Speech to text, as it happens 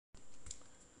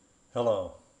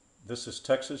Hello, this is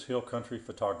Texas Hill Country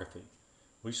Photography.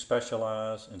 We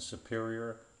specialize in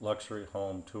superior luxury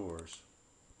home tours.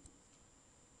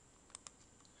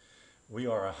 We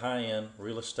are a high-end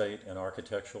real estate and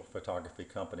architectural photography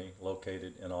company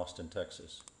located in Austin,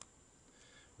 Texas.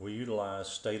 We utilize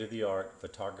state-of-the-art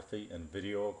photography and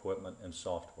video equipment and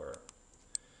software.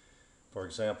 For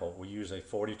example, we use a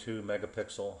 42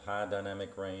 megapixel high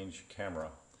dynamic range camera.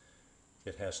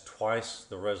 It has twice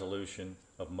the resolution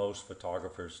of most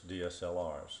photographers'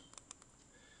 DSLRs.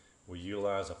 We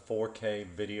utilize a 4K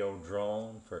video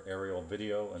drone for aerial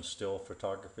video and still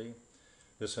photography.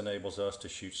 This enables us to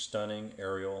shoot stunning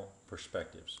aerial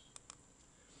perspectives.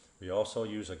 We also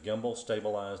use a gimbal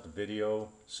stabilized video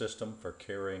system for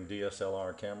carrying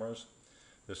DSLR cameras.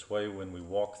 This way, when we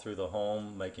walk through the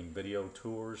home making video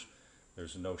tours,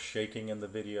 there's no shaking in the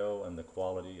video and the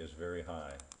quality is very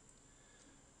high.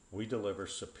 We deliver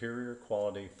superior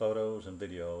quality photos and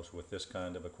videos with this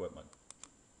kind of equipment.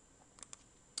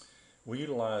 We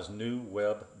utilize new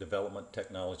web development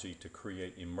technology to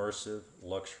create immersive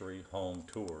luxury home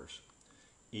tours.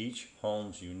 Each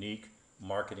home's unique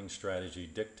marketing strategy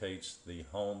dictates the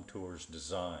home tour's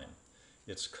design.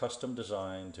 It's custom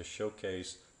designed to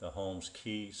showcase the home's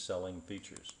key selling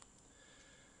features.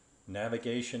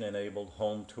 Navigation-enabled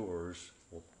home tours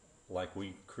like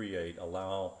we create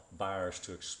allow buyers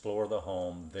to explore the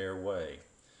home their way.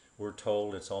 We're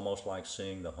told it's almost like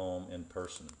seeing the home in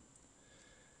person.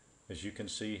 As you can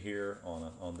see here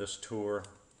on this tour,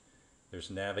 there's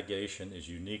navigation is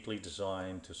uniquely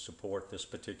designed to support this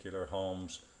particular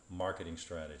home's marketing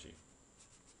strategy.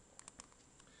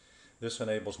 This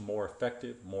enables more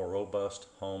effective, more robust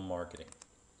home marketing.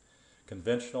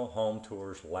 Conventional home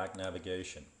tours lack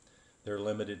navigation. They're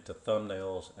limited to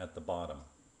thumbnails at the bottom.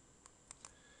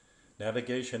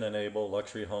 Navigation-enabled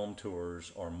luxury home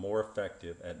tours are more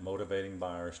effective at motivating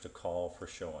buyers to call for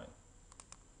showing.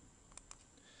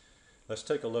 Let's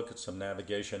take a look at some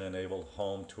navigation-enabled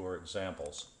home tour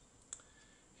examples.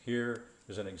 Here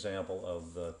is an example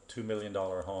of the $2 million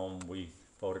home we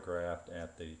photographed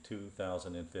at the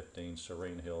 2015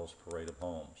 Serene Hills Parade of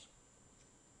Homes.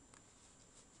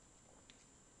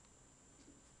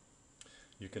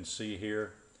 You can see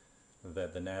here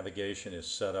that the navigation is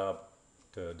set up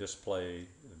to display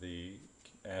the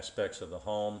aspects of the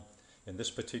home. In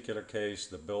this particular case,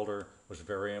 the builder was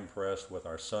very impressed with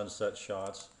our sunset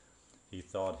shots. He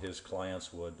thought his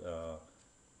clients would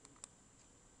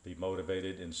be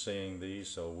motivated in seeing these,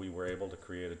 so we were able to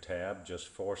create a tab just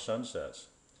for sunsets.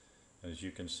 And as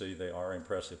you can see, they are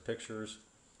impressive pictures,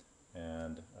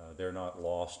 and they're not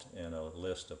lost in a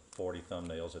list of 40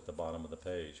 thumbnails at the bottom of the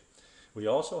page. We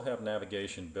also have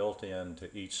navigation built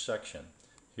into each section.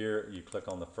 Here you click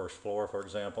on the first floor, for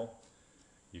example.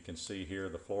 You can see here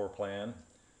the floor plan,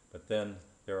 but then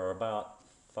there are about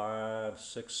 5,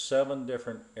 6, 7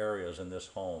 different areas in this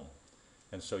home,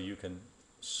 and so you can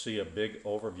see a big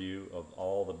overview of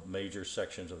all the major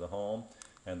sections of the home,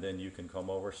 and then you can come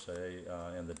over, say,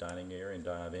 in the dining area and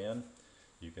dive in.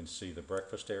 You can see the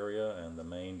breakfast area and the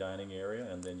main dining area,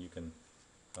 and then you can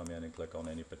come in and click on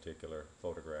any particular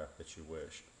photograph that you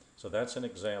wish. So that's an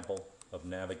example of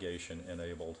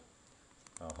navigation-enabled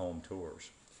home tours.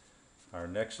 Our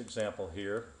next example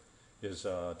here is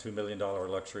a $2 million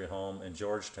luxury home in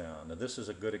Georgetown. Now this is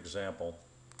a good example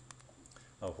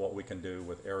of what we can do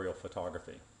with aerial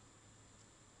photography.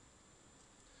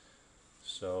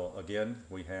 So again,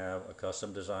 we have a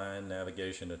custom design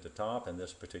navigation at the top. In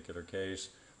this particular case,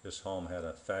 this home had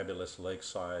a fabulous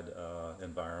lakeside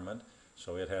environment,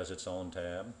 so it has its own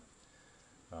tab.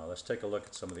 Let's take a look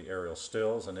at some of the aerial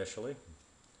stills initially.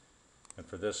 And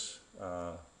for this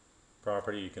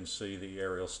property, you can see the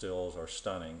aerial stills are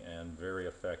stunning and very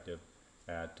effective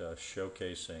at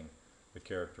showcasing the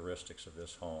characteristics of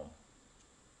this home.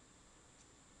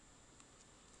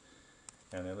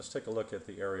 And then let's take a look at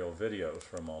the aerial videos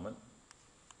for a moment.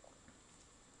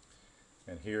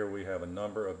 And here we have a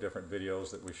number of different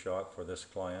videos that we shot for this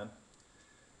client.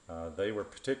 They were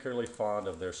particularly fond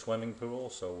of their swimming pool,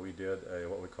 so we did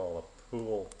what we call a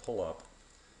pool pull-up.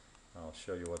 I'll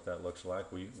show you what that looks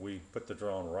like. We put the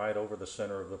drone right over the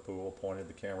center of the pool, pointed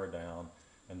the camera down,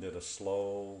 and did a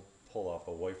slow pull-up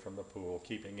away from the pool,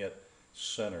 keeping it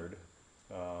centered,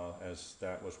 as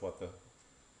that was what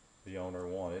the owner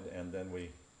wanted, and then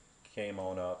we came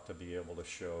on up to be able to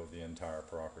show the entire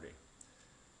property.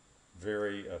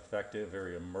 Very effective,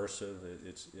 very immersive.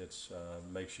 It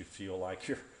makes you feel like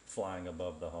you're flying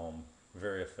above the home.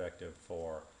 Very effective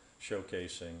for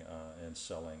showcasing and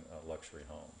selling luxury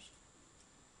homes.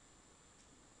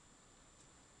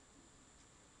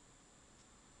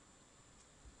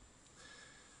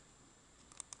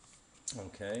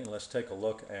 Okay, let's take a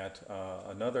look at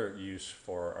another use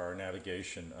for our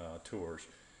navigation tours.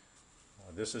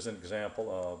 This is an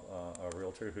example of a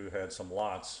realtor who had some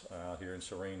lots out here in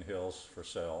Serene Hills for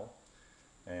sale,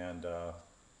 and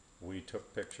we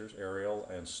took pictures, aerial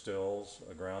and stills,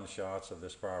 ground shots of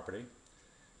this property,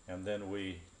 and then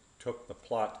we took the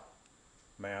plot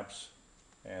maps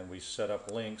and we set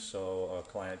up links so a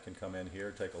client can come in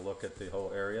here, take a look at the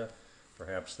whole area.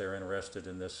 Perhaps they're interested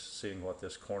in this, seeing what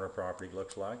this corner property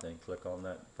looks like. They can click on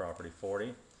that property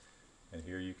 40, and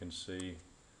here you can see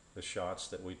the shots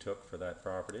that we took for that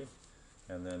property,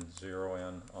 and then zero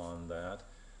in on that.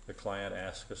 The client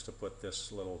asked us to put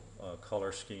this little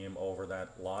color scheme over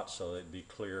that lot so it'd be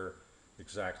clear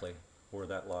exactly where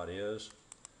that lot is,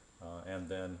 and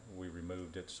then we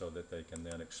removed it so that they can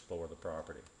then explore the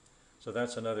property. So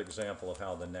that's another example of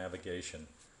how the navigation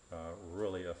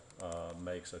really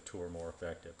makes a tour more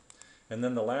effective. And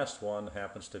then the last one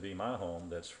happens to be my home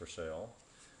that's for sale.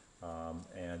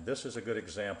 And this is a good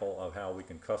example of how we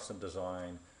can custom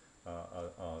design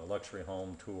a luxury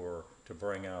home tour to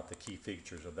bring out the key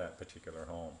features of that particular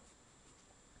home.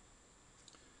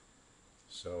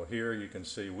 So here you can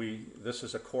see this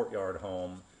is a courtyard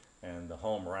home, and the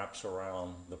home wraps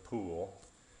around the pool.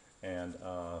 And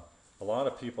a lot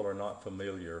of people are not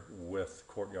familiar with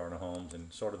courtyard homes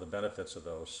and sort of the benefits of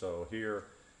those. So here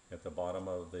at the bottom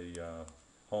of the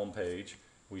home page,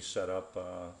 we set up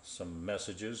some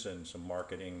messages and some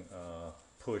marketing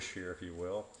push here, if you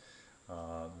will.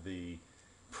 The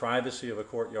privacy of a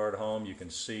courtyard home, you can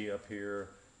see up here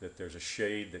that there's a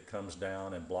shade that comes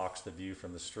down and blocks the view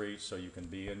from the street, so you can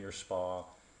be in your spa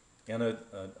in a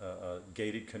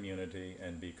gated community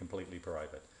and be completely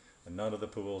private. And none of the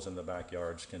pools in the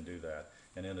backyards can do that.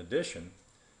 And in addition,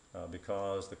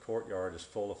 because the courtyard is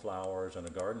full of flowers and a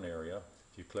garden area,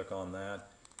 if you click on that,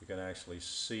 you can actually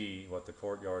see what the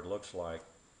courtyard looks like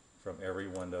from every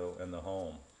window in the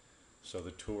home. So the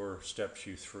tour steps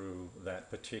you through that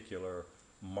particular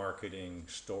marketing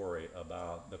story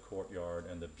about the courtyard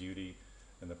and the beauty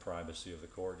and the privacy of the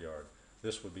courtyard.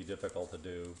 This would be difficult to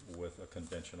do with a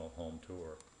conventional home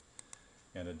tour.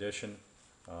 In addition,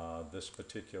 this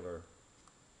particular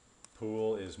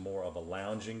pool is more of a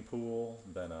lounging pool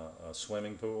than a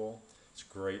swimming pool. It's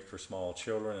great for small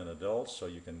children and adults, so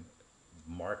you can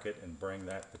market and bring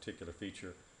that particular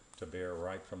feature to bear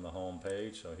right from the home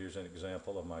page. So here's an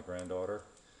example of my granddaughter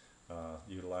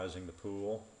utilizing the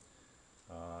pool,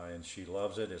 and she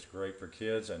loves it. It's great for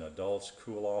kids and adults.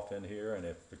 Cool off in here, and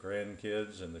if the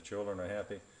grandkids and the children are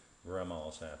happy,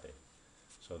 grandma's happy.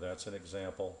 So that's an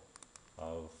example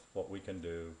of what we can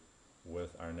do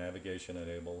with our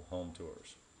navigation-enabled home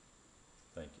tours.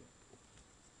 Thank you.